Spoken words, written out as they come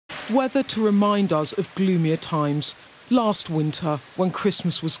Weather to remind us of gloomier times. Last winter, when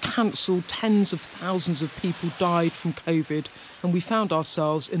Christmas was cancelled, tens of thousands of people died from COVID and we found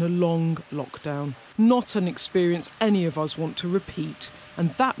ourselves in a long lockdown. Not an experience any of us want to repeat,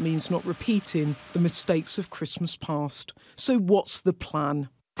 and that means not repeating the mistakes of Christmas past. So what's the plan?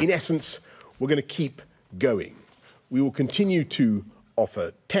 In essence, we're going to keep going. We will continue to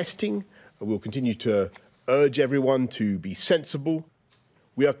offer testing. We'll continue to urge everyone to be sensible.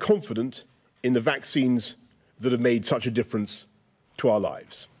 We are confident in the vaccines that have made such a difference to our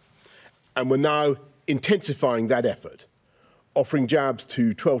lives. And we're now intensifying that effort, offering jabs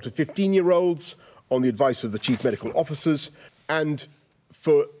to 12 to 15-year-olds on the advice of the chief medical officers, and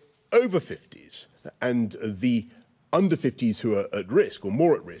for over 50s and the under 50s who are at risk or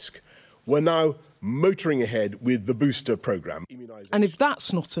more at risk, we're now motoring ahead with the booster programme. And if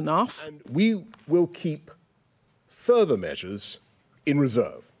that's not enough, and we will keep further measures in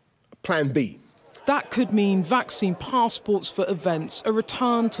reserve. Plan B. That could mean vaccine passports for events, a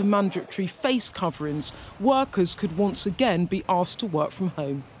return to mandatory face coverings. Workers could once again be asked to work from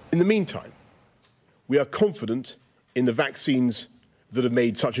home. In the meantime, we are confident in the vaccines that have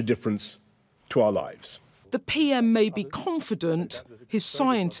made such a difference to our lives. The PM may be confident, his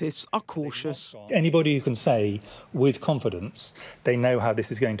scientists are cautious. Anybody who can say with confidence they know how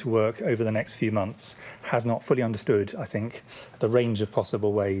this is going to work over the next few months has not fully understood, I think, the range of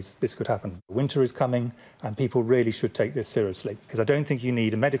possible ways this could happen. Winter is coming and people really should take this seriously, because I don't think you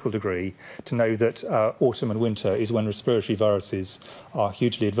need a medical degree to know that autumn and winter is when respiratory viruses are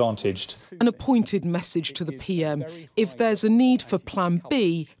hugely advantaged. An appointed message to the PM: if there's a need for Plan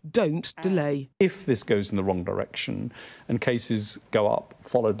B, don't delay. If this goes in the wrong direction and cases go up,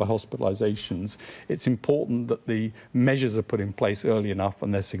 followed by hospitalisations, it's important that the measures are put in place early enough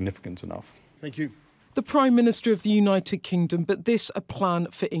and they're significant enough. Thank you. The Prime Minister of the United Kingdom, but this a plan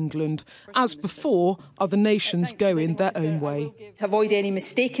for England. As before, other nations going their own way. To avoid any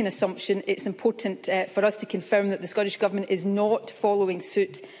mistaken assumption, it's important for us to confirm that the Scottish Government is not following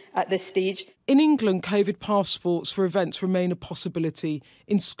suit at this stage. In England, COVID passports for events remain a possibility.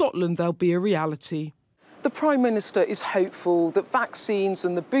 In Scotland, they'll be a reality. The Prime Minister is hopeful that vaccines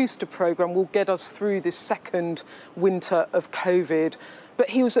and the booster programme will get us through this second winter of COVID. But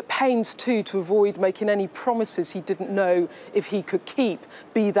he was at pains too to avoid making any promises he didn't know if he could keep,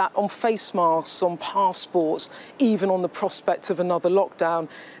 be that on face masks, on passports, even on the prospect of another lockdown.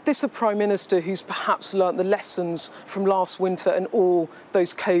 This a Prime Minister who's perhaps learnt the lessons from last winter and all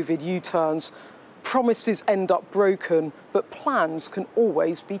those COVID U-turns. Promises end up broken, but plans can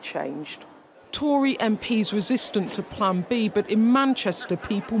always be changed. Tory MPs resistant to Plan B, but in Manchester,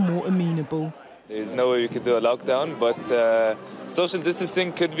 people more amenable. There's no way we could do a lockdown, but social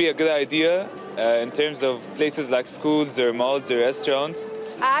distancing could be a good idea in terms of places like schools or malls or restaurants.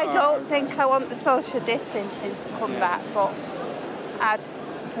 I don't think I want the social distancing to come back, but I'd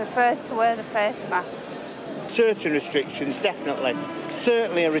prefer to wear the face masks. Certain restrictions, definitely.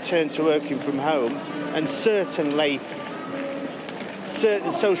 Certainly a return to working from home, and certainly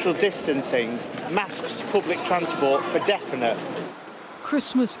certain social distancing, masks, public transport for definite.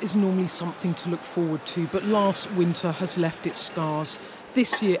 Christmas is normally something to look forward to, but last winter has left its scars.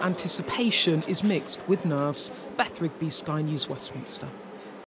 This year, anticipation is mixed with nerves. Beth Rigby, Sky News, Westminster.